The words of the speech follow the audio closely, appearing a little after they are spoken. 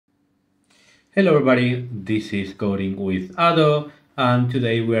Hello everybody, this is Coding with Ado, and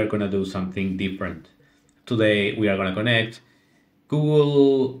today we are gonna do something different. Today we are gonna connect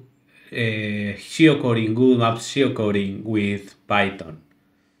Google geocoding, Google Maps geocoding with Python.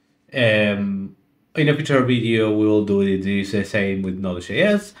 In a future video, we will do this the same with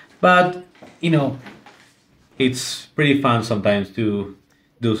Node.js, but you know, it's pretty fun sometimes to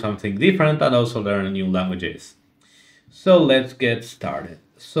do something different and also learn new languages. So let's get started.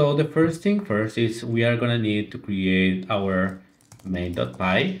 So the first thing first is we are gonna need to create our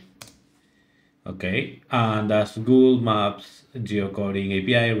main.py. Okay, and as Google Maps Geocoding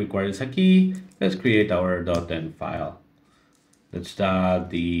API requires a key, let's create our .env file. Let's start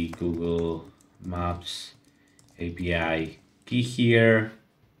the Google Maps API key here,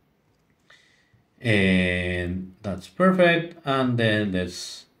 and that's perfect. And then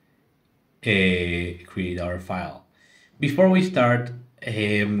let's create our file. Before we start,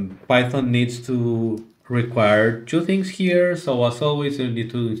 Python needs to require two things here. So as always, you need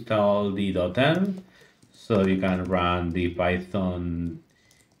to install the .env. So you can run the Python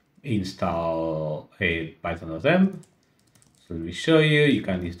install python.env. So let me show you. You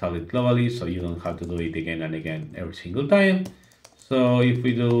can install it globally, so you don't have to do it again and again every single time. So if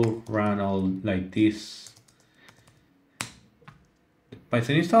we do run all like this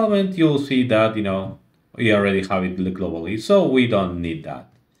Python installment, you'll see that, we already have it globally, so we don't need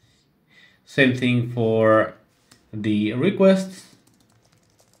that. Same thing for the requests.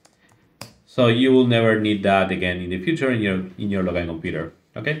 So you will never need that again in the future in your local computer.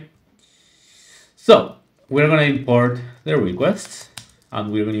 Okay. So we're gonna import the requests and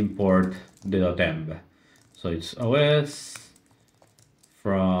we're gonna import the .env. So it's os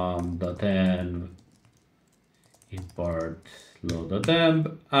from .env import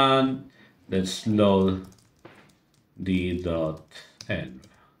load.env and let's load the .env.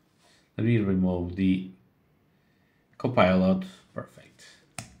 Let me remove the copilot.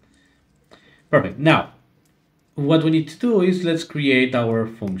 Perfect. Now, what we need to do is let's create our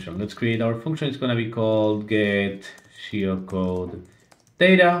function. Let's create our function. It's going to be called get geocode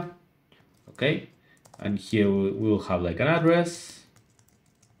data. Okay. And here we will have like an address.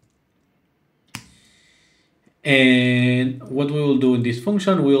 And what we will do in this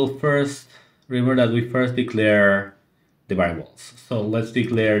function, we'll first remember that we first declare the variables. So let's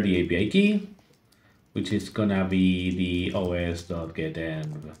declare the API key, which is gonna be the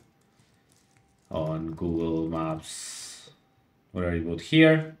os.getEnv on Google Maps. What are you put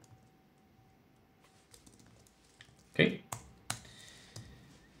here? Okay.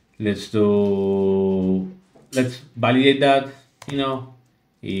 Let's validate that,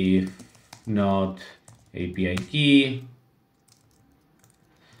 if not API key,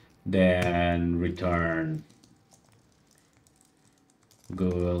 then return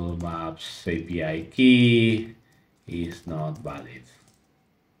Google Maps API key is not valid.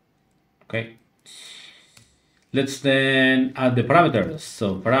 Okay. Let's then add the parameters.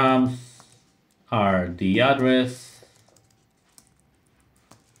 So params are the address,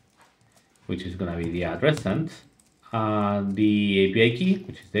 which is going to be the address and the API key,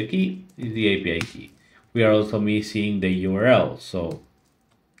 which is the key, is the API key. We are also missing the URL. So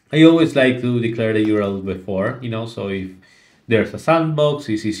I always like to declare the URL before, so if there's a sandbox,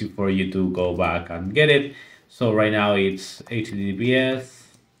 it's easy for you to go back and get it. So right now it's https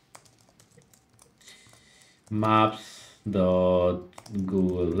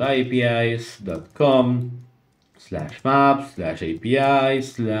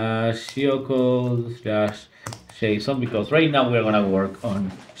because right now we're gonna work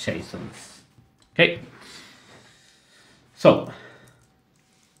on JSONs. Okay. So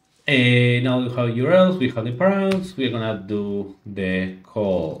now we have URLs, we have the params, we're gonna do the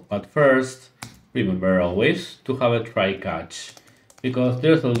call. But first, remember always to have a try catch, because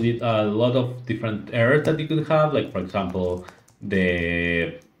there's a lot of different errors that you could have, like for example,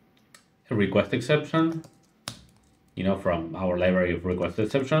 the request exception, from our library of request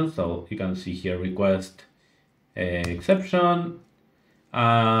exceptions. So you can see here request exception,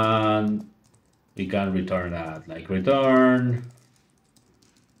 and we can return that, like return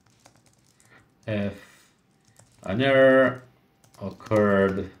if an error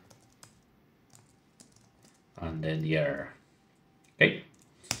occurred and then the error. Okay.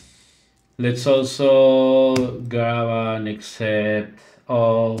 Let's also grab an except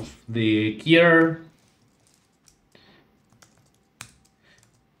of the key error,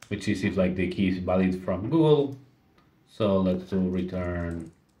 which is if like the key is valid from Google. So let's do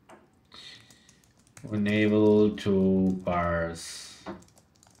return unable to parse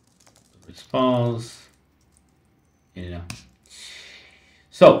response.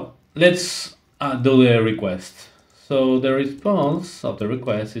 So let's do the request. So the response of the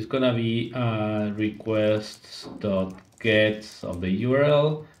request is gonna be request.get of the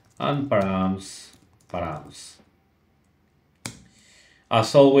URL and params.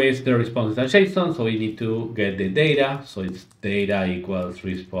 As always, the response is a JSON, so we need to get the data. So it's data equals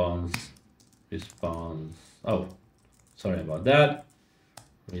response. Oh, sorry about that.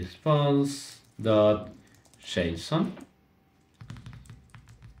 Response dot JSON.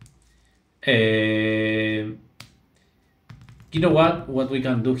 You know what? What we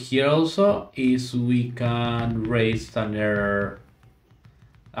can do here also is we can raise an error,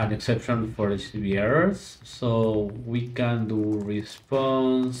 an exception for HTTP errors. So we can do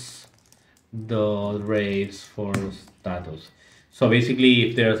response dot raise for status. So basically,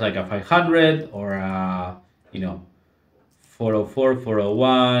 if there's like a 500 or a 404,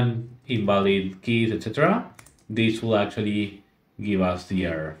 401, invalid keys, etc., this will actually give us the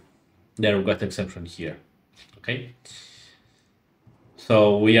error, the request exception here. Okay.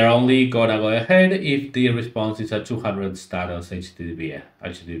 So we are only gonna go ahead if the response is a 200 status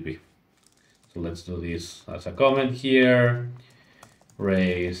HTTP. So let's do this as a comment here.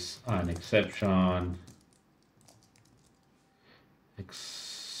 Raise an exception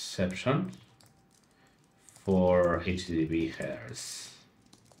for HTTP headers.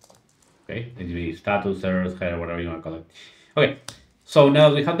 Okay, HTTP status, errors, header, whatever you want to call it. Okay, so now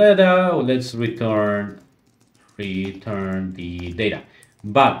we have data. Let's return the data,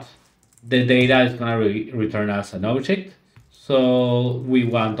 but the data is gonna return as an object, so we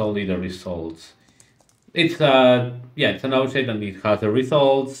want only the results. It's it's an object and it has the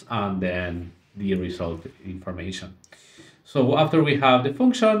results and then the result information. So after we have the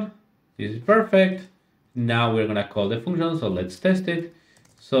function, this is perfect. Now we're gonna call the function, so let's test it.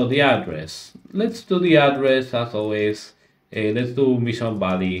 So the address, let's do the address as always. Let's do Mission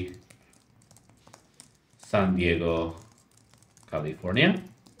Valley, San Diego, California.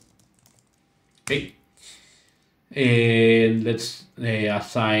 Okay. And let's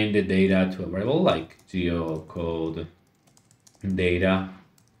assign the data to a variable like geocode data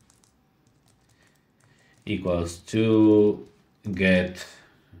equals to get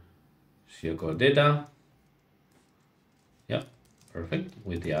geocode data. Yeah, perfect,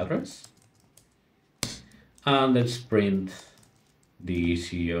 with the address. And let's print the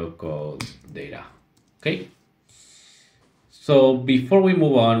geocode data. Okay. So before we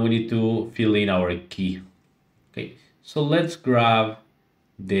move on, we need to fill in our key. Okay, so let's grab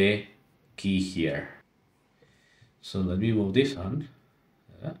the key here. So let me move this on.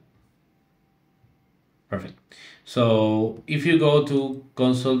 Perfect. So if you go to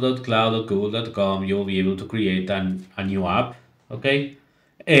console.cloud.google.com, you'll be able to create a new app. Okay,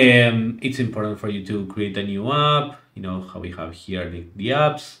 it's important for you to create a new app. You know how we have here the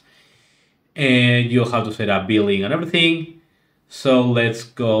apps, and you'll have to set up billing and everything. So let's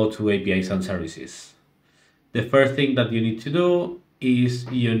go to APIs and services. The first thing that you need to do is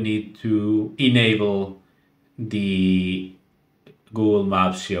you need to enable the Google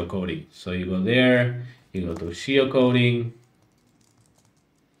Maps geocoding. So you go there, you go to geocoding,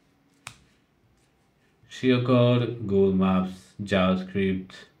 geocode, Google Maps,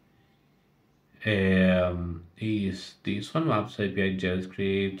 JavaScript. Is this one Maps API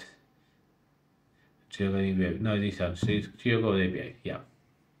JavaScript? Geocoding API. No, this is geocode API. Yeah.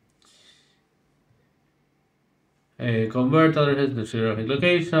 Convert addresses to geographic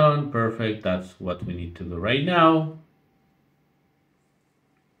location. Perfect. That's what we need to do right now.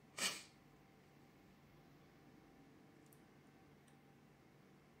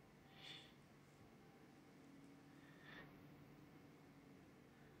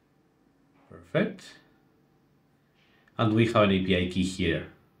 Perfect. And we have an API key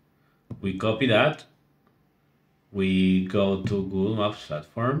here. We copy that. We go to Google Maps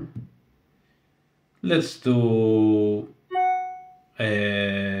platform. Let's do,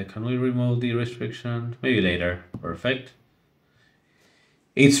 can we remove the restriction? Maybe later. Perfect.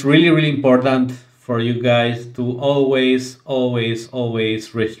 It's really important for you guys to always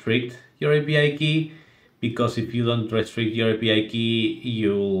restrict your API key, because if you don't restrict your API key,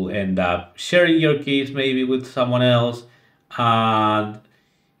 you'll end up sharing your keys maybe with someone else, and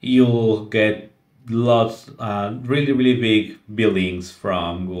you'll get lots really big billings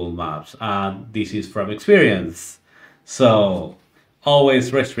from Google Maps, and this is from experience. So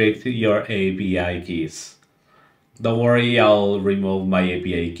always restrict your API keys. Don't worry, I'll remove my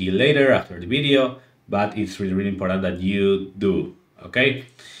API key later after the video, but it's really important that you do. Okay,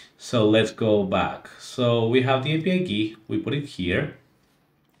 so let's go back. So we have the API key, we put it here,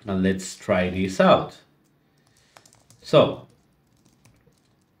 and let's try this out. So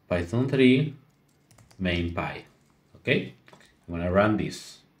Python 3 main py. Okay, I'm gonna run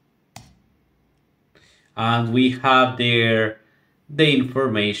this. And we have there the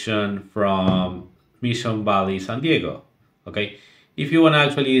information from Mission Valley, San Diego. Okay, if you want to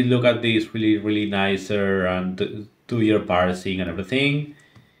actually look at this really nicer and do your parsing and everything,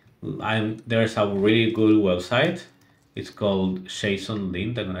 there's a really good website. It's called JSON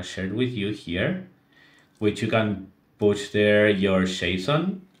Lint. I'm gonna share it with you here, which you can push there your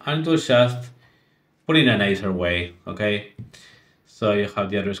JSON and to just put in a nicer way. Okay, so you have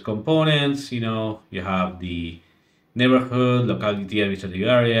the address components, you have the neighborhood, locality, administrative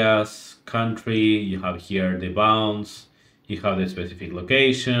areas, country, you have here the bounds, you have the specific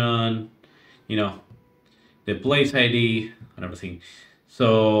location, you know, the place ID and everything.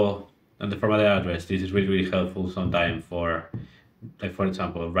 So, and the formatted address, this is really helpful sometimes for, like for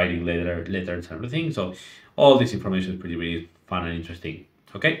example, writing letters and everything. So all this information is really fun and interesting.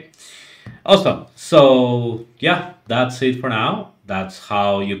 Okay. Awesome. So yeah, that's it for now. That's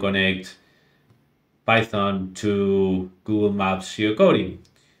how you connect Python to Google Maps geocoding.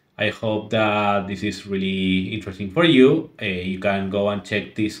 I hope that this is really interesting for you. You can go and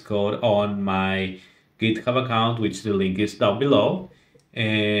check this code on my GitHub account, which the link is down below.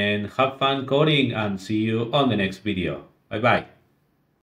 And have fun coding and see you on the next video. Bye bye.